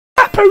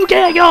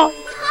Pokeairguy!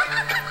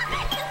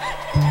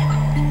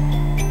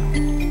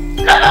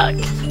 Look!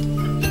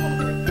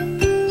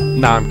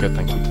 Nah, I'm good,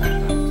 thank you.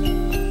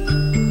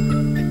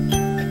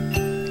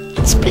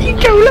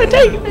 Speed Cola,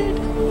 David!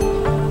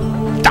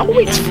 Oh,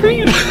 it's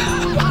free!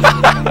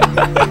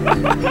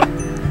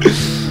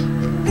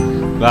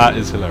 That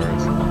is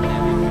hilarious.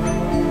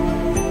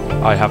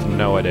 I have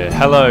no idea.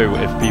 Hello,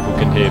 if people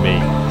can hear me.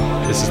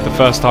 This is the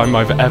first time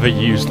I've ever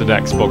used an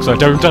Xbox. I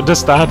don't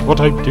understand what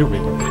I'm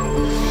doing.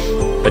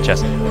 But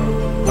yes.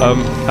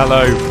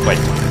 Hello. Wait.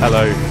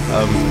 Hello,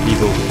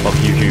 people of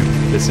YouTube.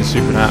 This is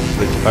Supernat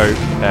with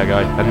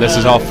Pokeairguy, and this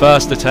is our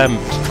first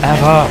attempt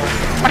ever.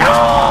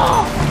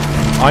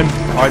 I'm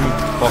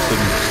Bottom.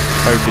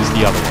 Poke is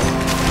the other one.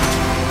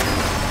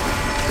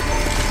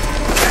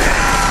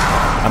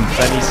 And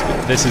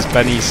this is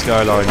Benny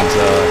Skyline's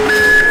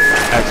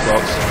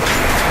Xbox.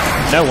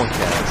 No one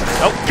cares.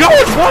 Oh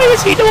God! Why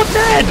is he not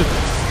dead?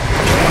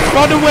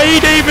 Run away,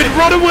 David!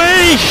 Run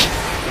away!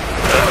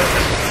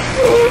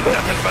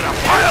 Nothing but a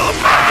pile of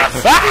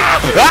parts.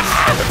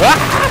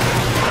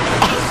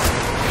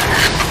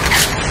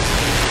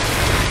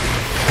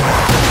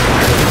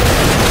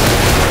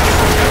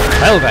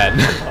 Well then.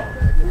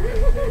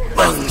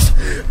 Lungs,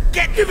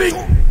 get to me.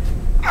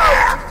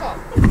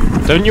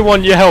 Don't you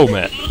want your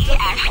helmet?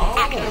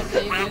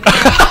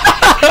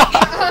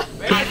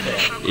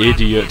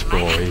 Idiot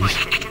boy.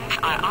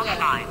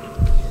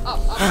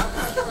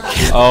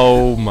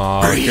 Oh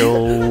my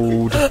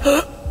God.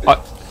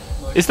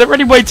 Is there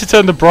any way to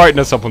turn the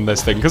brightness up on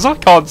this thing? Because I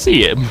can't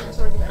see him.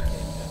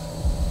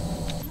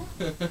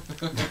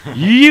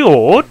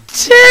 You're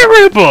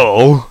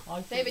terrible!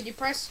 David, you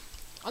press...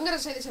 I'm going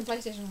to say this in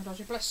PlayStation controls.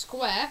 You press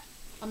square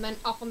and then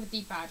up on the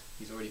D-pad.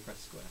 He's already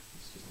pressed square.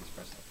 He's just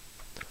pressed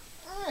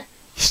up.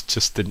 He's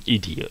just an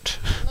idiot.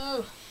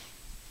 No.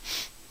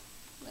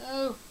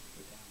 No.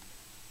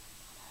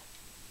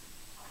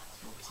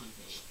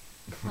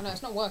 I know,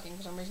 it's not working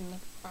for some reason. The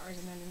batteries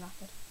are nearly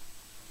knackered.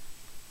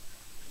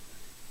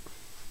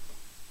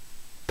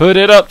 Put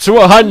it up to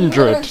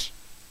 100!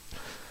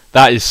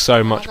 That is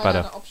so much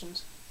better.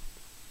 Options.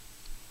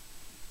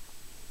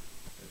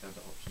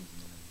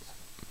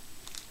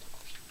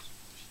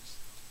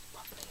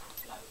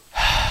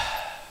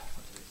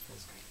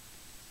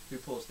 Who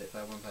paused it?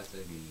 By one person.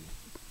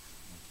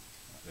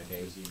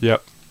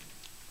 Yep.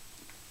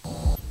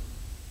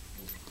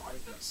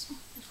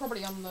 It's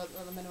probably on the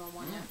minimum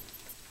one, yeah.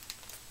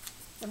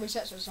 It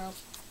resets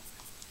itself.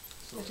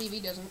 The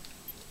TV doesn't.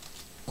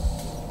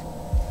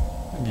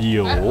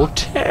 You're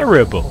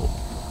terrible.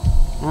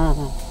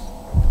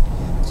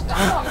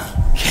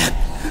 Can't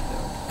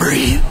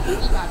breathe.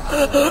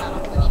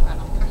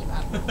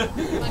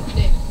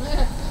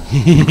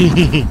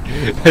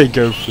 They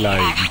go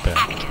flying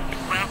back.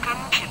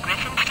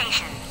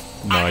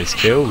 Nice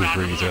kill,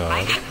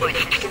 retard.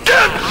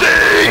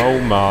 Oh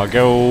my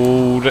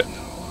God.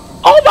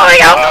 Oh my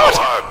God!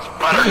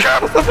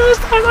 That's the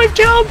first time I've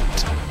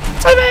jumped!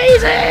 It's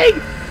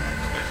amazing!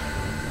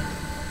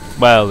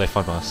 Well, if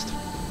I must.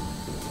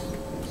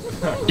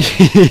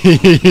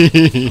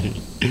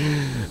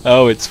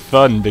 Oh, it's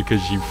fun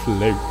because you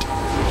float.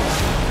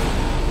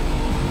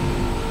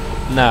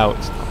 Now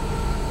it's not.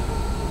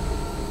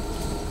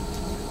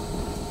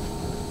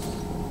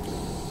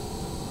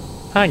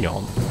 Hang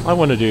on, I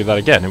want to do that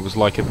again. It was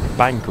like a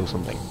bank or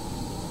something.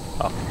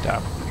 Oh,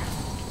 damn.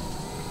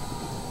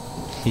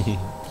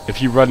 If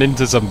you run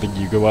into something,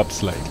 you go up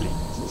slightly.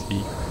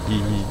 See?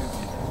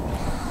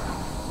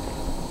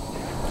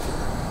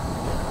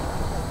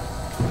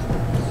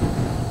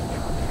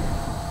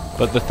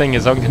 But the thing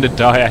is, I'm going to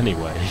die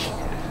anyway.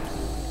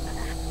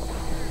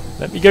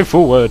 Let me go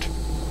forward.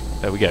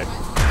 There we go.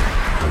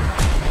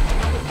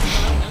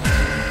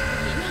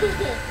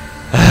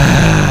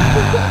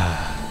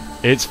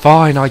 It's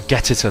fine. I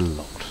get it a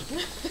lot.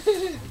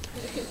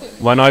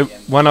 When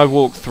I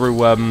walked through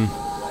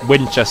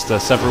Winchester,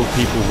 several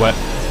people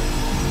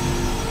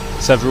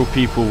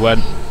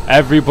went,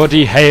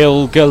 "Everybody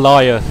hail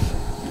Goliath!"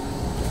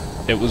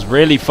 It was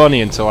really funny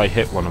until I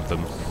hit one of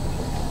them.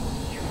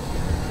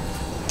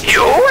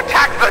 You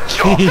attacked the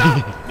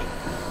Joker?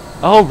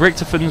 Oh,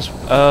 Richterfin's,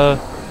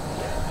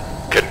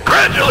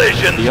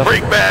 Congratulations,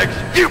 freak bags!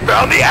 You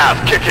found the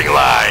ass-kicking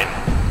line!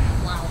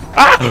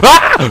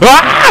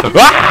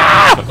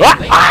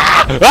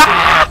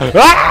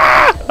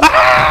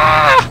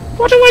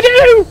 What do I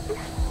do?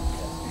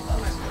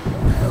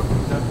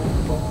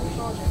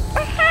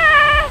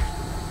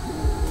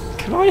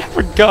 Can I have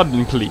a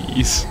gun,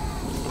 please?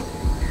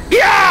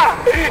 Yeah!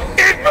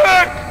 It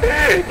worked!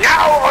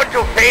 Now on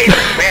to phase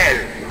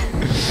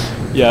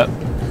 12! Yeah.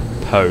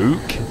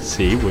 Poke.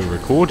 See, we're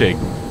recording.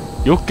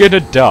 You're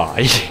gonna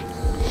die.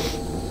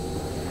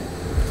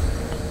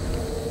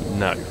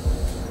 No.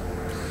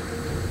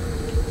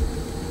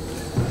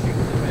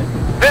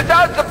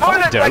 Without the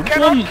bullets, I don't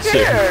cannot want to.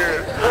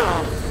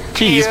 kill!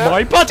 Tease Yeah.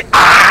 my butt.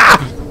 Ah!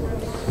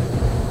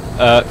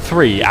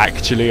 3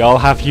 actually. I'll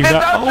have you know.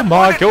 Without Oh the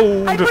my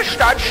bullets, I God! will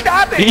start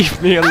stabbing!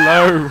 Leave me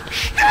alone.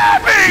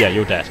 Stabbing! Yeah,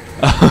 you're dead.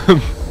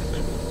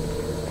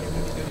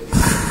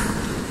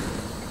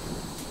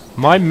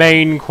 My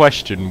main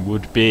question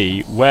would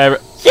be where.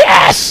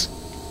 Yes!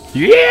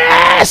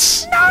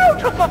 Yes! Now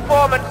to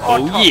perform an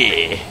Oh autopsy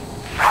yeah!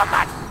 from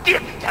a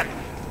distance.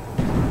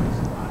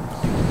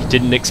 You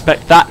didn't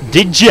expect that,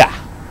 did ya?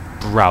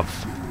 Bruv.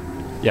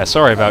 Yeah,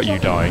 sorry about you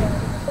dying.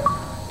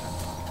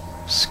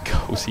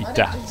 Sculsy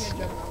dads.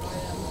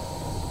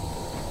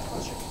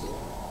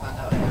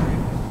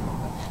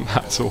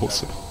 That's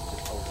awesome.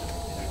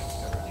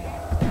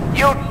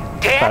 You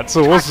dare That's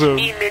awesome.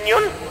 touch me,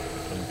 minion?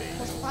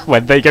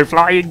 When they go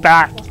flying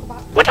back.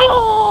 What's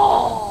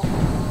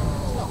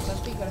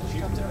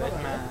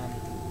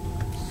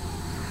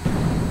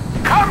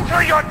Come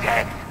to your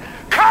death!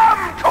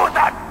 Come to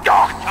the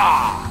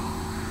doctor!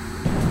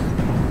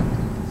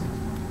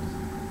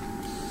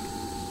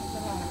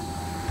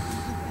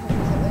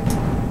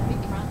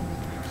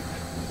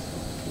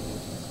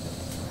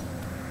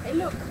 Hey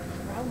look,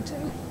 round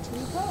two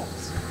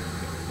perks.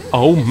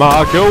 Oh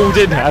my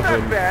golden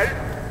heaven!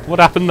 What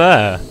happened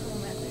there?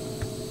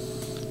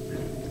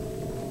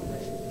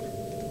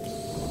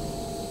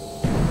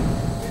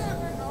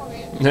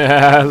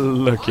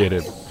 Look at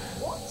him.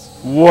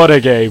 What a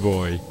gay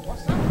boy.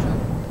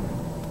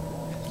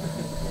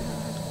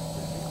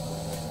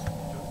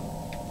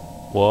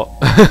 What?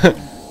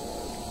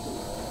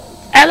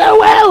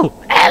 LOL!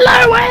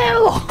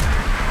 LOL!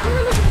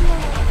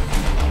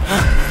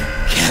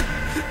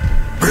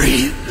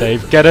 Breathe.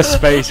 Dave, get a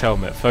space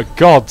helmet, for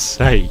God's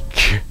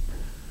sake.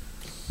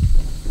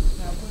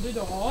 Now put it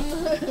on.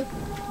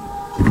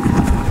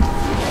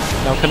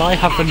 Now can I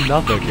have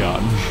another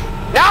gun?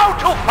 Now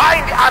to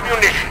find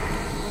ammunition.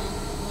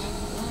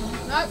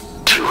 No.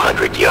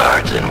 200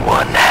 yards and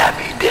one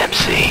happy,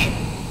 Dempsey.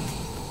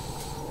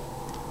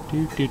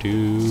 Do do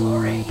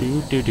do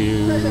do do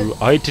do.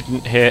 I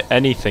didn't hear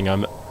anything.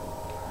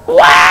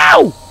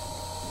 Wow!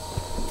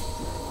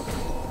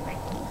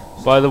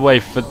 By the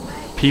way, for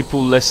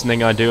people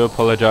listening, I do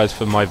apologise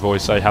for my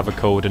voice. I have a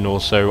cold and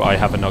also I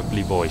have an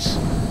ugly voice.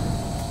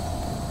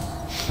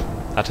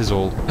 That is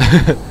all.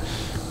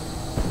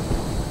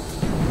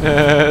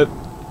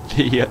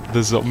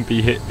 The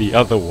zombie hit the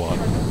other one.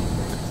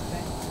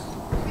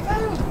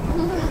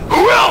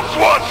 Who else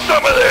wants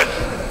some of this?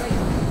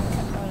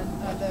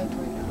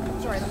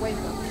 Sorry, the wave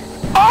gun.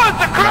 On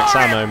the Max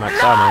ground! ammo,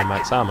 max ammo,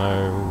 max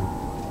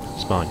ammo.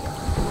 It's mine.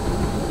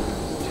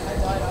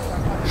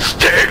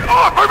 Stay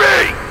off of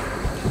me!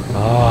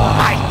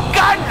 My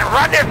gun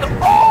runneth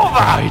over!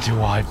 Why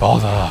do I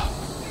bother?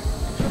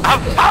 A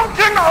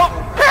fountain of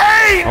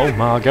pain! Oh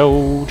my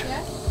god.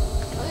 Yeah? I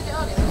did it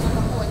earlier, there's like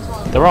a whole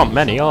entire... There aren't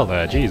many, are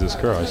there? Jesus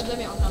Christ.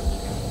 Limit on how many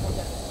you can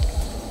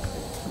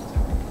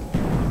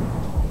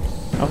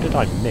get. How did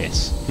I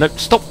miss? No,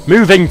 stop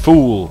moving,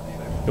 fool!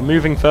 You're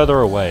moving further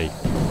away.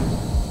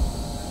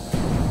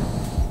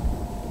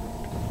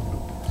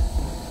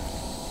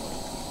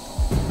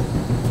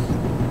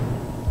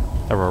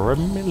 There are a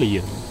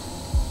million.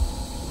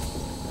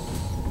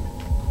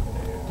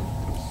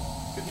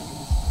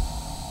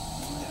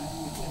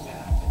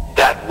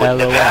 That wouldn't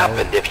LOL. have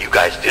happened if you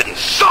guys didn't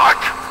suck!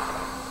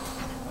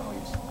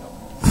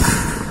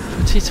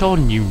 Put it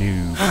on, you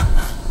noob.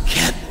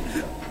 Can't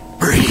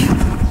breathe.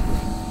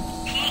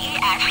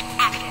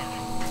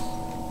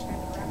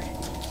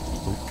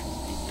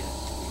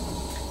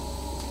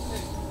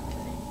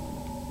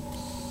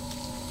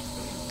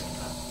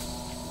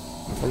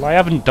 Well, I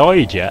haven't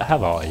died yet,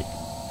 have I?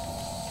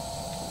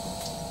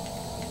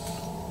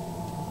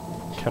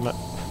 Can I?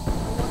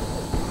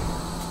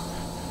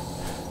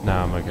 No,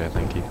 I'm okay,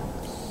 thank you.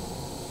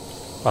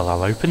 Well,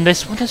 I'll open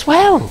this one as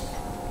well!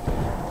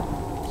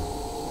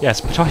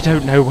 Yes, but I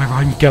don't know where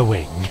I'm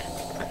going.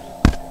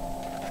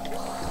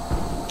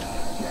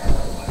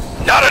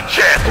 Not a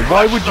chance! But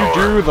why would you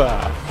do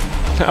that?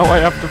 Now I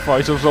have to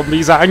fight off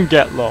zombies and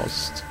get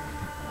lost.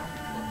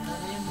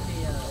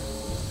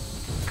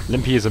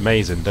 Limpy is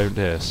amazing, don't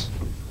diss.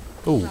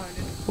 Ooh.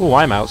 Ooh,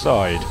 I'm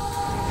outside.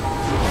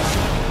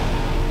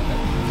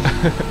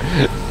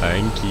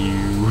 Thank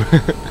you.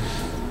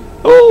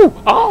 Ooh,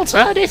 I'll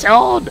turn it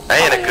on! I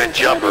ain't a good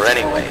jumper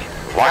anyway.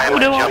 Why am I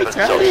jumping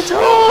so Turn it slow?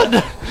 on!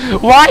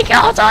 Why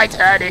can't I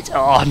turn it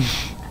on?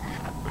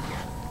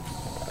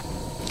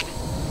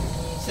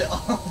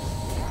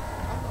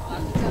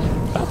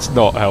 That's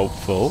not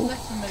helpful.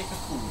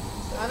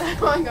 I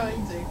know I'm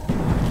going to.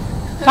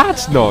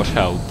 That's not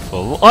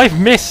helpful. I've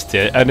missed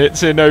it and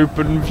it's in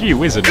open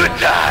view, isn't Good it?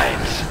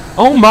 times!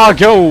 Oh my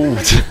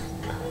god!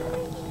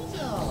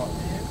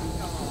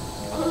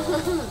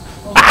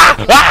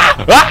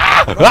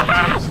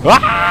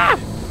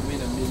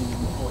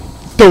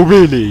 Oh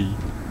really?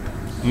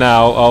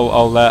 Now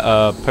I'll let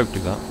Poke do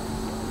that.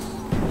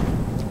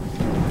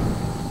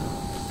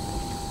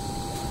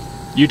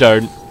 You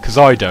don't, cause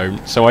I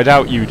don't, so I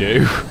doubt you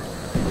do.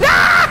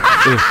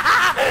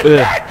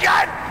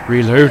 Ugh.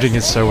 Reloading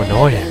is so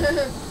annoying.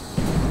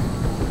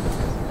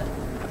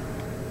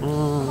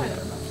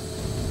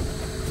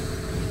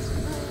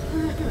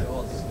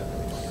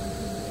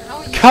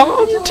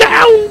 Calm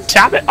down,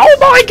 damn it! Oh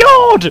my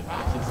god!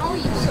 How are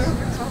you so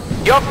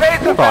retarded? Your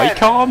face Alright,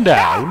 calm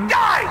Now down.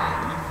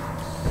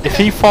 die! If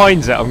he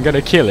finds it, I'm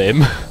gonna kill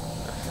him.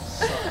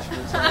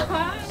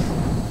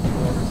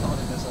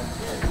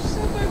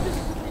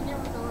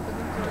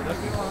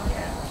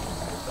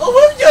 Oh,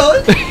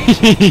 well done!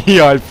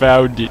 I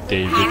found it,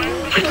 David.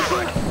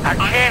 I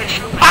can't.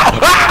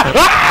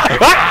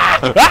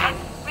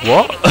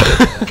 What?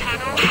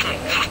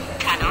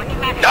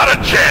 Not a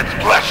chance,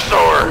 flesh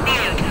sword.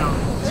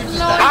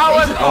 How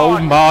is Oh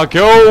my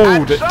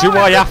god! Do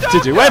I have to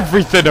do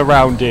everything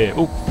around here?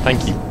 Oh,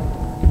 thank you.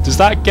 Does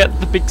that get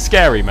the big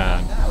scary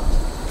man?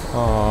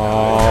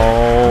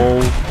 Oh,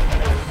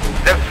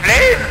 the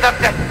flames of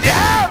the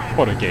damned?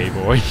 what a gay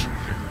boy.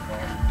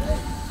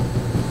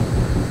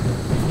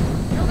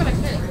 You're gonna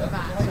kill him with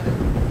that.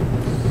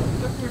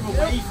 Don't move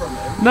away from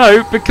him.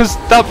 No, because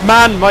that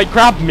man might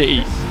grab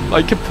me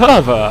like a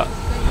pervert.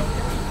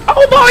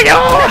 Oh my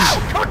god!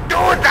 To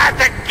do that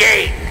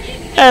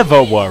again.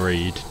 Never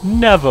worried.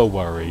 Never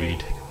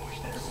worried.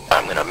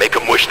 I'm gonna make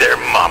them wish their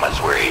mamas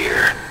were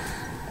here.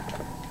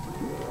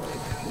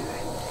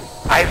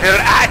 I will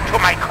add to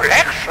my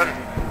collection.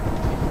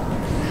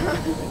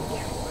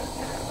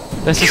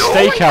 There's a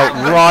stakeout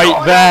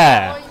right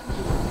there.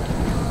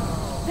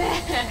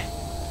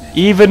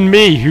 Even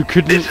me, who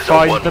couldn't This is a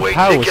find the one-way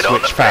power ticket on the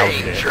switch, found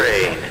main it.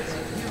 train.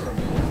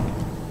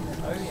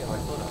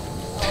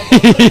 Do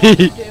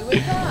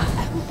with that.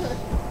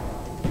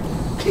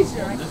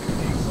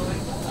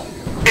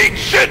 It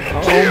shouldn't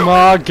Oh do.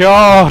 my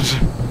god!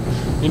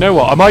 You know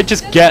what? I might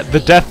just get the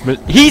death.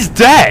 He's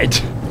dead.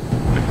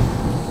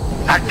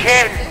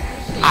 Again,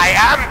 I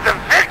am the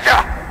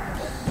victor.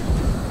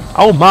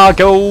 Oh my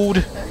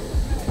god!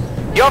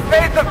 Your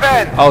face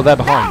offense. Oh, they're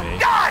behind me.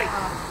 Die.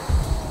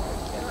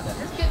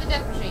 Let's get the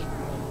death machine.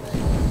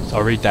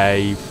 Sorry,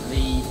 Dave.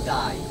 Leave,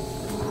 die.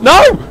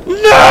 No!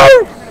 No!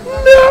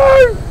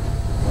 No!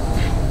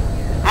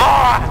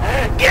 More.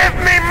 Give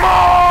me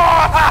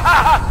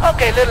more.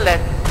 Okay, little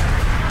less.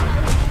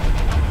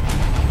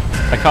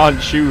 I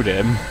can't shoot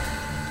him.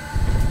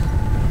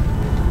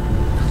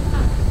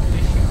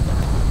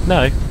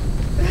 No.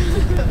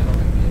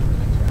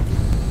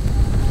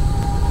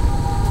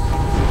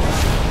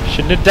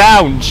 Shouldn't have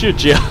downed,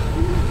 should you?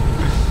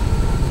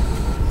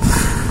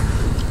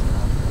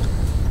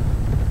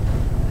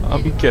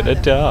 I'm gonna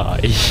die.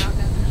 80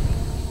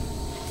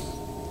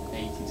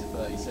 to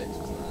 36,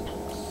 wasn't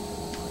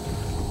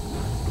that?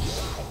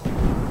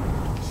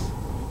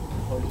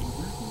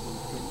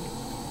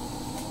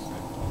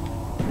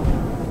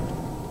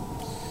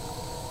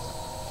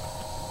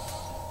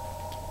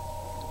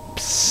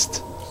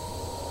 Psst.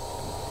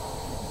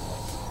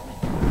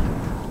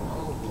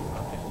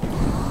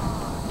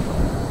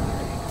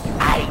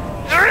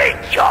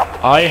 Drink your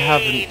I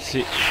haven't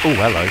seen. Oh,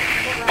 hello.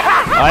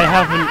 I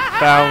haven't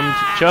found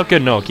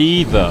Juggernog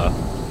either.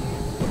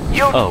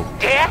 You Oh.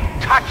 dare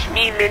touch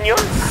me, minion?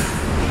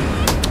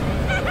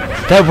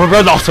 There were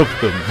a lot of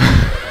them.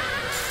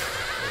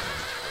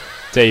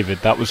 David,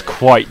 that was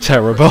quite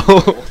terrible.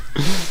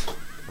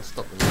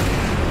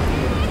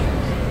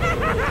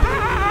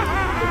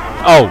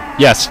 Oh,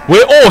 yes,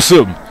 we're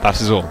awesome!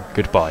 That is all.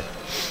 Goodbye.